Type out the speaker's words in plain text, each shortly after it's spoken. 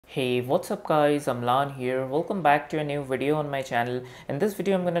Hey, what's up guys, I'm Lan here. Welcome back to a new video on my channel. In this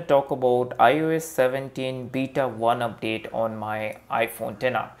video I'm going to talk about iOS 17 beta 1 update on my iPhone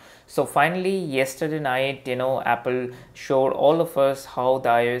XR. So finally yesterday night, Apple showed all of us how the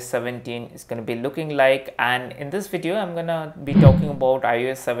iOS 17 is going to be looking like, and in this video I'm going to be talking about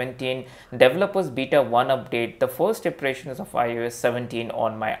iOS 17 developers beta 1 update, the first iterations of iOS 17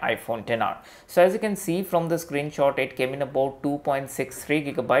 on my iPhone XR. So as you can see from the screenshot, it came in about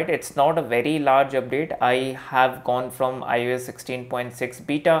 2.63 gigabyte. It's not a very large update. I have gone from iOS 16.6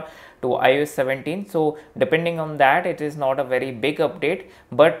 beta to iOS 17, so depending on that, it is not a very big update,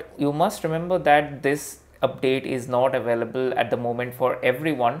 but you must remember that this update is not available at the moment for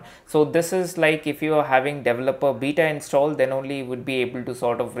everyone. So this is like if you are having developer beta installed, then only you would be able to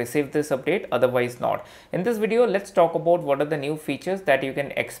sort of receive this update, otherwise not. In this video, let's talk about what are the new features that you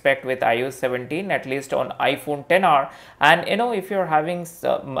can expect with iOS 17, at least on iPhone XR. And if you're having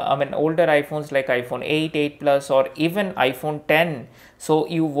older iPhones like iPhone 8, 8 Plus, or even iPhone 10, so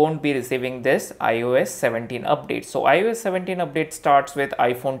you won't be receiving this iOS 17 update. So iOS 17 update starts with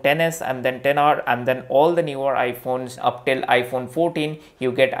iPhone XS and then XR, and then all the newer iPhones up till iPhone 14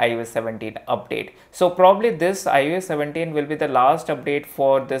 you get iOS 17 update. So probably this iOS 17 will be the last update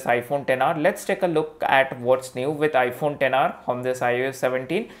for this iPhone XR. Let's take a look at what's new with iPhone XR on this iOS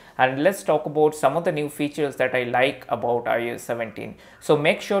 17, and let's talk about some of the new features that I like about iOS 17. So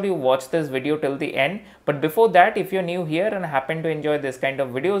make sure you watch this video till the end. But before that, if you're new here and happen to enjoy this kind of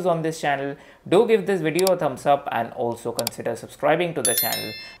videos on this channel, do give this video a thumbs up and also consider subscribing to the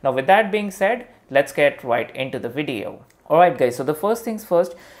channel. Now with that being said, let's get right into the video. Alright guys, so the first things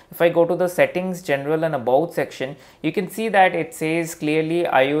first, if I go to the settings, general and about section, you can see that it says clearly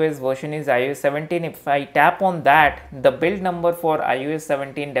iOS version is iOS 17. If I tap on that, the build number for iOS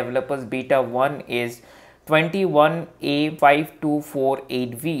 17 developers beta 1 is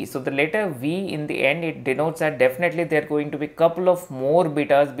 21A5248V. So the letter V in the end, it denotes that definitely there are going to be couple of more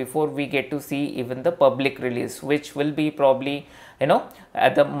betas before we get to see even the public release, which will be probably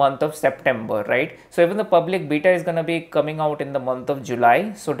at the month of September, right? So even the public beta is going to be coming out in the month of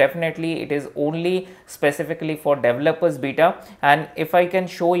July. So definitely it is only specifically for developers beta. And if I can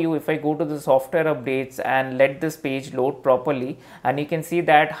show you, if I go to the software updates and let this page load properly, and you can see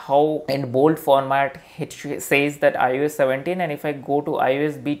that how in bold format it says that iOS 17, and if I go to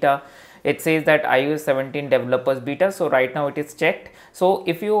iOS beta, it says that iOS 17 developers beta. So right now it is checked. So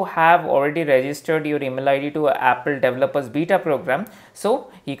if you have already registered your email ID to Apple developers beta program,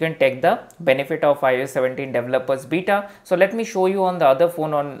 so you can take the benefit of iOS 17 developers beta. So let me show you on the other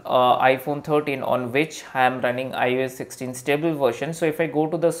phone, on iPhone 13, on which I am running iOS 16 stable version. So if I go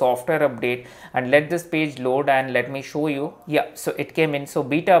to the software update and let this page load, and let me show you, so it came in. So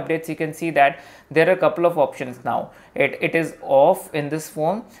beta updates, you can see that there are a couple of options now. It is off in this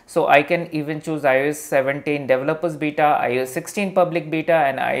phone, so I can even choose iOS 17 developers beta, iOS 16 public beta,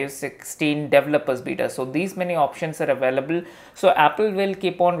 and iOS 16 developers beta. So these many options are available. So Apple will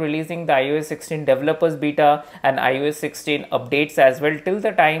keep on releasing the iOS 16 developers beta and iOS 16 updates as well till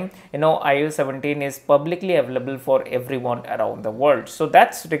the time iOS 17 is publicly available for everyone around the world. So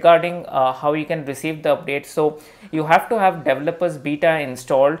that's regarding how you can receive the update. So you have to have developers beta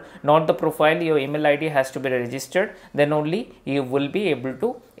installed, not the profile. Your email ID has to be registered, then only you will be able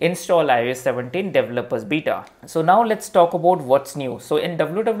to install iOS 17 developers beta. So now let's talk about what's new. So in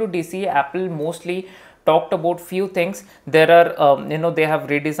WWDC, Apple mostly talked about few things. There are they have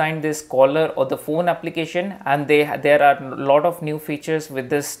redesigned this caller or the phone application, and there are a lot of new features with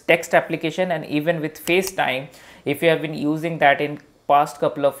this text application, and even with FaceTime, if you have been using that in past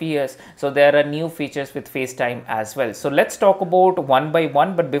couple of years, so there are new features with FaceTime as well. So let's talk about one by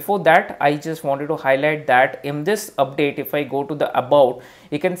one, but before that I just wanted to highlight that in this update, if I go to the about,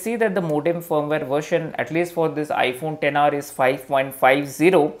 you can see that the modem firmware version, at least for this iPhone XR, is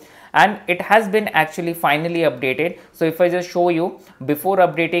 5.50, and it has been actually finally updated. So if I just show you, before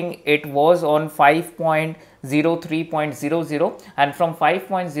updating it was on 5.03.00, and from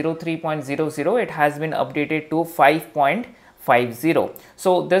 5.03.00 it has been updated to 5.50.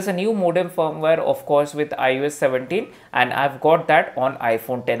 So there's a new modem firmware, of course, with iOS 17, and I've got that on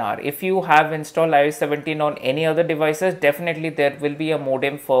iPhone XR. If you have installed iOS 17 on any other devices, definitely there will be a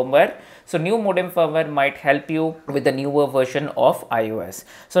modem firmware. So new modem firmware might help you with the newer version of iOS.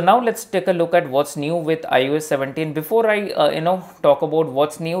 So now let's take a look at what's new with iOS 17. Before I talk about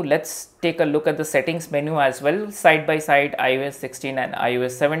what's new, let's take a look at the settings menu as well, side by side, iOS 16 and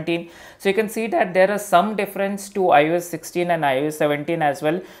iOS 17. So you can see that there are some difference to iOS 16 and iOS 17 as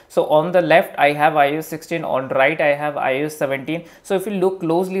well. So on the left I have iOS 16, on right I have iOS 17. So if you look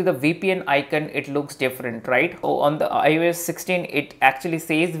closely, the VPN icon, it looks different, right? So on the iOS 16 it actually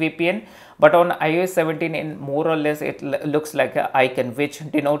says VPN, but on iOS 17 in more or less it looks like an icon which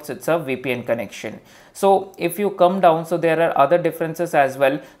denotes it's a VPN connection. So if you come down, so there are other differences as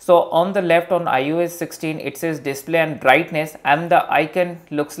well. So on the left on iOS 16 it says display and brightness, and the icon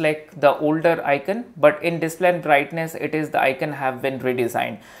looks like the older icon, but in display and brightness it is the icon have been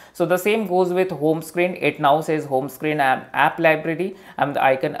redesigned. So the same goes with home screen. It now says home screen and app library, and the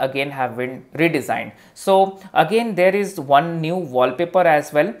icon again have been redesigned. So again there is one new wallpaper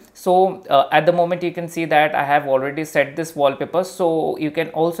as well. So at the moment you can see that I have already set this wallpaper. So you can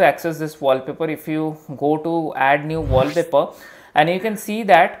also access this wallpaper if you go to add new wallpaper, and you can see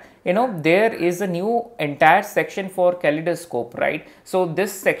that there is a new entire section for kaleidoscope, right? So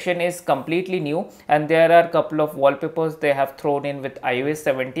this section is completely new, and there are a couple of wallpapers they have thrown in with iOS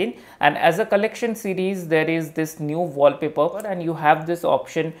 17, and as a collection series there is this new wallpaper, and you have this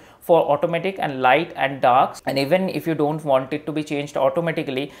option for automatic and light and dark, and even if you don't want it to be changed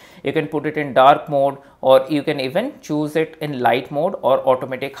automatically, you can put it in dark mode, or you can even choose it in light mode or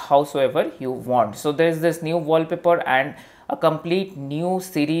automatic, howsoever you want. So there is this new wallpaper and a complete new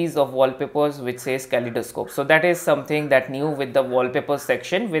series of wallpapers which says kaleidoscope. So that is something that new with the wallpaper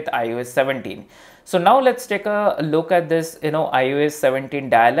section with iOS 17. So now let's take a look at this iOS 17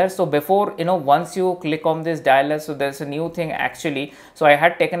 dialer. So before once you click on this dialer, so there's a new thing actually. So I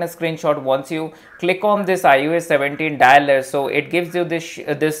had taken a screenshot. Once you click on this iOS 17 dialer, so it gives you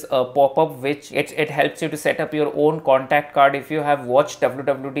this pop-up which it helps you to set up your own contact card. If you have watched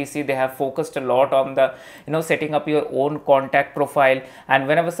WWDC, they have focused a lot on the setting up your own contact profile, and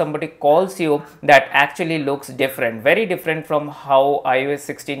whenever somebody calls you, that actually looks different, very different from how iOS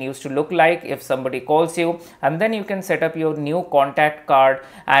 16 used to look like if somebody calls you. And then you can set up your new contact card,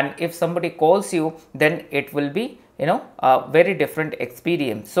 and if somebody calls you, then it will be a very different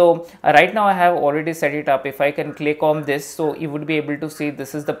experience. So right now I have already set it up. If I can click on this, so you would be able to see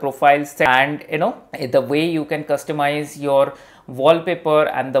this is the profile set, and the way you can customize your wallpaper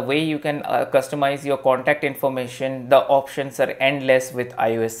and the way you can customize your contact information. The options are endless with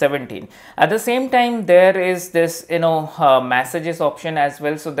iOS 17. At the same time, there is this messages option as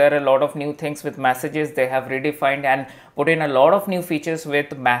well. So there are a lot of new things with messages. They have redefined and put in a lot of new features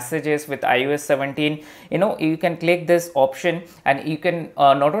with messages with iOS 17. You can click this option and you can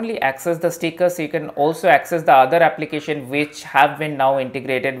not only access the stickers, you can also access the other application which have been now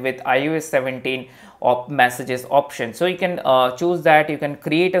integrated with iOS 17 messages option. So you can choose that. You can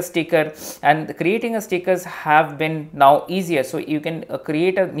create a sticker, and creating a stickers have been now easier. So you can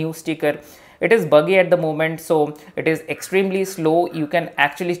create a new sticker. It is buggy at the moment, so it is extremely slow. You can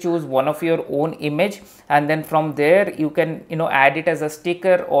actually choose one of your own image, and then from there you can add it as a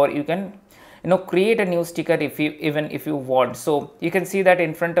sticker, or you can create a new sticker if you want. So you can see that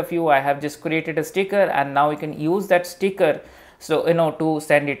in front of you I have just created a sticker, and now you can use that sticker to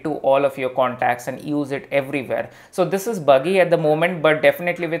send it to all of your contacts and use it everywhere. So this is buggy at the moment, but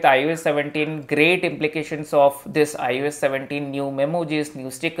definitely with iOS 17, great implications of this iOS 17, new memojis, new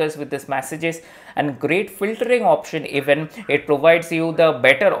stickers with this messages, and great filtering option. Even it provides you the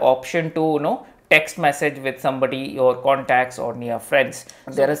better option to text message with somebody, your contacts or near friends.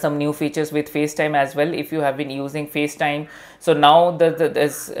 There are some new features with FaceTime as well. If you have been using FaceTime, so now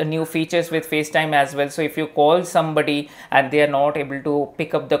there's new features with FaceTime as well. So if you call somebody and they are not able to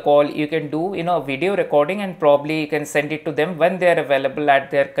pick up the call, you can do a video recording, and probably you can send it to them when they are available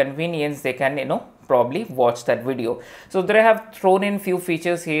at their convenience. They can probably watch that video. So they have thrown in few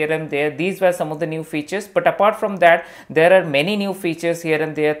features here and there. These were some of the new features, but apart from that, there are many new features here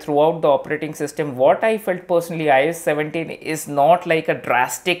and there throughout the operating system. What I felt personally, iOS 17 is not like a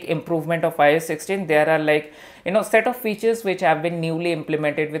drastic improvement of iOS 16. There are like set of features which have been newly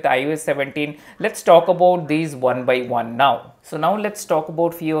implemented with iOS 17. Let's talk about these one by one now. So now let's talk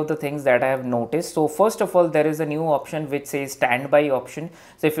about few of the things that I have noticed. So first of all, there is a new option which says standby option.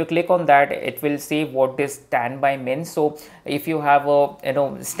 So if you click on that, it will say what this standby means. So if you have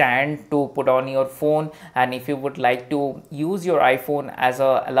a stand to put on your phone, and if you would like to use your iPhone as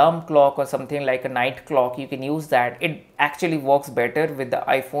a alarm clock or something like a night clock, you can use that. It actually works better with the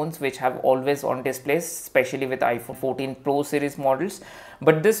iPhones which have always on displays, especially with iPhone 14 Pro series models.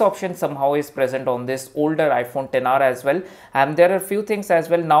 But this option somehow is present on this older iPhone XR as well. And there are few things as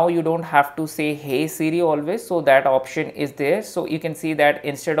well. Now you don't have to say hey Siri always, so that option is there. So you can see that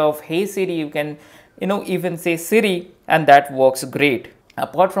instead of hey Siri, you can even say Siri, and that works great.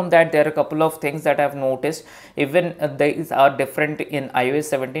 Apart from that, there are a couple of things that I've noticed. Even these are different in iOS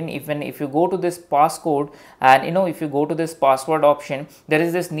 17. Even if you go to this passcode, and if you go to this password option, there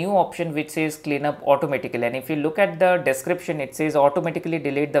is this new option which says clean up automatically. And if you look at the description, it says automatically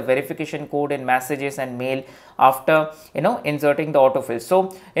delete the verification code in messages and mail after inserting the autofill.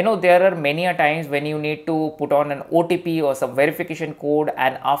 So there are many a times when you need to put on an OTP or some verification code,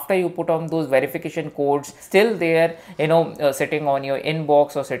 and after you put on those verification codes, still there sitting on your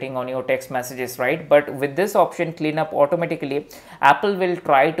inbox or sitting on your text messages, right? But with this option, clean up automatically, Apple will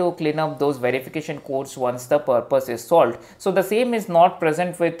try to clean up those verification codes once the purpose is solved. So the same is not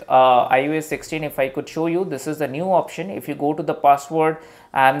present with iOS 16. If I could show you, this is the new option. If you go to the password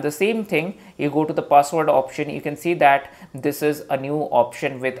and the same thing, you go to the password option, you can see that this is a new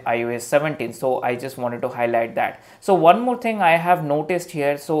option with iOS 17. So I just wanted to highlight that. So one more thing I have noticed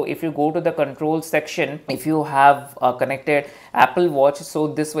here, so if you go to the control section, if you have connected Apple Watch, so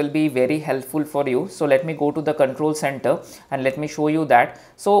this will be very helpful for you. So let me go to the control center and let me show you that.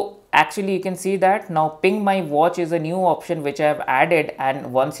 So actually you can see that now ping my watch is a new option which I have added,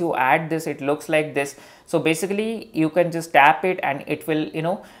 and once you add this, it looks like this. So basically you can just tap it and it will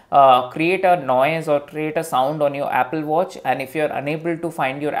create a noise or create a sound on your Apple Watch. And if you are unable to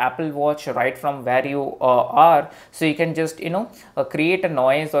find your Apple Watch right from where you are, so you can just create a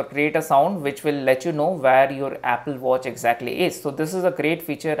noise or create a sound which will let you know where your Apple Watch exactly is. So this is a great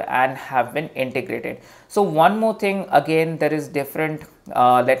feature and have been integrated. So one more thing, again there is different,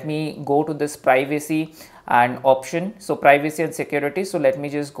 let me go to this privacy and option, so privacy and security. So let me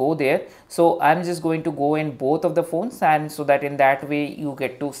just go there. So I'm just going to go in both of the phones, and so that in that way you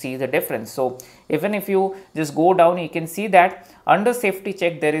get to see the difference. So even if you just go down, you can see that under safety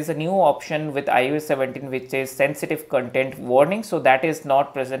check there is a new option with iOS 17 which says sensitive content warning. So that is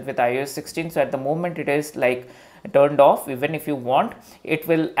not present with iOS 16. So at the moment it is like turned off. Even if you want, it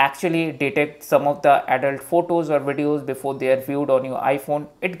will actually detect some of the adult photos or videos before they are viewed on your iPhone.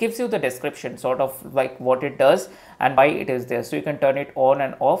 It gives you the description sort of like what it does and why it is there, so you can turn it on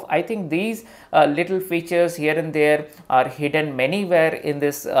and off. I think these little features here and there are hidden manywhere in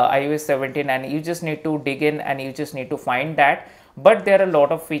this iOS 17, and you just need to dig in and you just need to find that. But there are a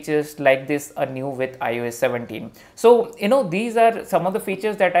lot of features like this are new with iOS 17. So these are some of the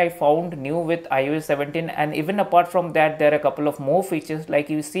features that I found new with iOS 17, and even apart from that, there are a couple of more features. Like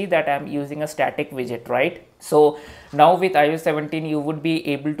you see that I'm using a static widget, right? So now with iOS 17 you would be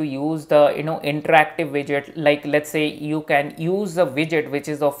able to use the interactive widget. Like let's say you can use a widget which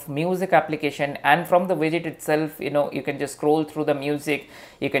is of music application, and from the widget itself you can just scroll through the music,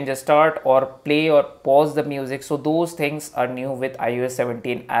 you can just start or play or pause the music. So those things are new with iOS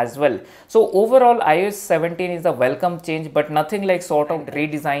 17 as well. So overall iOS 17 is a welcome change, but nothing like sort of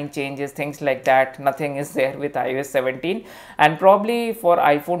redesign changes, things like that, nothing is there with iOS 17. And probably for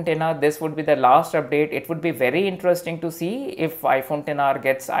iPhone XR this would be the last update. It would be very interesting to see if iPhone XR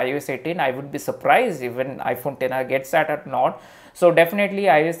gets iOS 18. I would be surprised even iPhone XR gets that or not. So definitely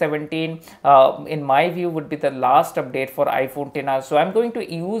iOS 17 in my view would be the last update for iPhone XR. So I'm going to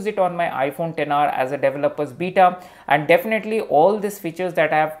use it on my iPhone XR as a developer's beta, and definitely all these features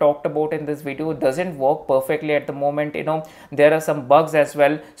that I have talked about in this video doesn't work perfectly at the moment. There are some bugs as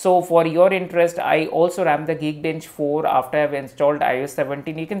well. So for your interest, I also ran the Geekbench 4 after I've installed iOS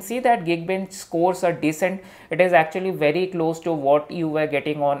 17. You can see that Geekbench scores are decent. It is actually very close to what you were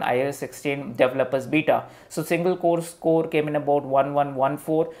getting on iOS 16 developers beta. So single core score came in about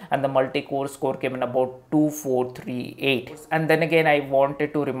 1114 and the multi-core score came in about 2438. And then again I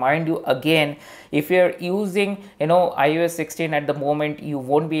wanted to remind you again, if you're using iOS 16 at the moment, you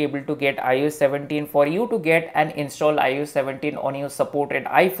won't be able to get iOS 17. For you to get and install iOS 17 on your supported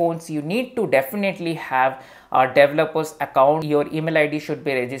iPhones, you need to definitely have a developers account. Your email ID should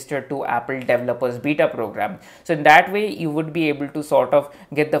be registered to Apple Developers Beta Program. So in that way you would be able to sort of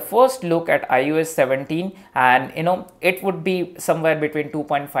get the first look at iOS 17, and it would be somewhere between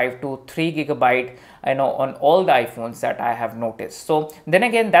 2.5 to 3 gigabyte on all the iPhones that I have noticed. So then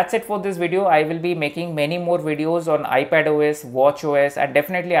again, that's it for this video. I will be making many more videos on iPadOS, watchOS, and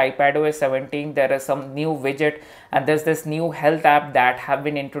definitely iPadOS 17. There are some new widget, and there's this new health app that have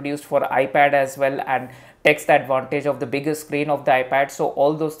been introduced for iPad as well, and takes the advantage of the bigger screen of the iPad. So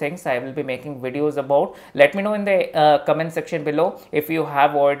all those things I will be making videos about. Let me know in the comment section below if you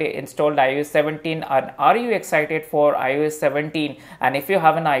have already installed iOS 17, and are you excited for iOS 17? And if you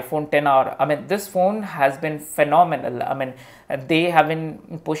have an iPhone XR, I mean, this phone has been phenomenal. I mean, they have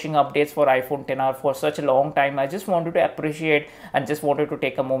been pushing updates for iPhone XR for such a long time. I just wanted to appreciate and just wanted to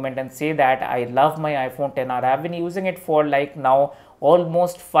take a moment and say that I love my iPhone XR. I have been using it for like now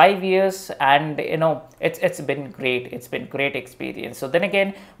almost 5 years, and it's been great. It's been great experience. So then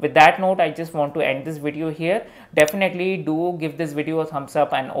again, with that note, I just want to end this video here. Definitely do give this video a thumbs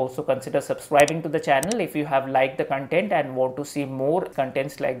up, and also consider subscribing to the channel if you have liked the content and want to see more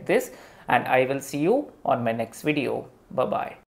contents like this. And I will see you on my next video. Bye bye.